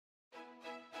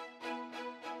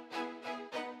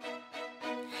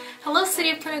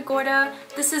City of Punta Gorda.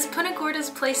 This is Punta Gorda's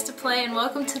Place to Play and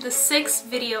welcome to the 6th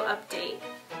video update.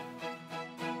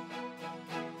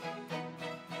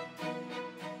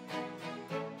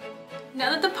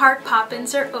 Now that the park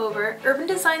pop-ins are over, Urban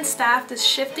Design staff is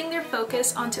shifting their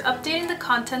focus onto updating the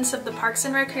contents of the Parks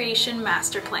and Recreation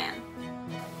Master Plan.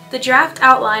 The draft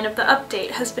outline of the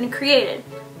update has been created.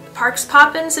 The park's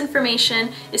pop-ins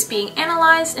information is being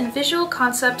analyzed and visual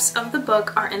concepts of the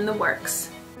book are in the works.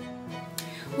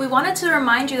 We wanted to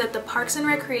remind you that the Parks and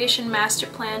Recreation Master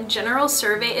Plan General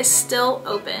Survey is still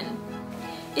open.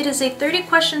 It is a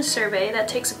 30-question survey that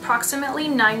takes approximately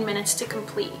 9 minutes to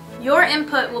complete. Your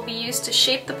input will be used to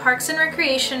shape the Parks and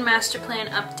Recreation Master Plan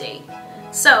update.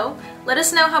 So, let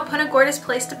us know how Punta Gorda's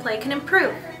Place to Play can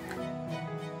improve.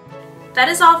 That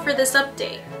is all for this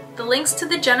update. The links to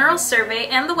the general survey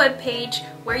and the webpage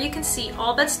where you can see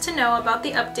all that's to know about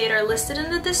the update are listed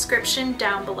in the description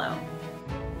down below.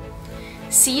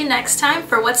 See you next time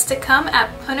for what's to come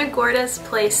at Punta Gorda's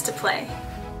Place to Play.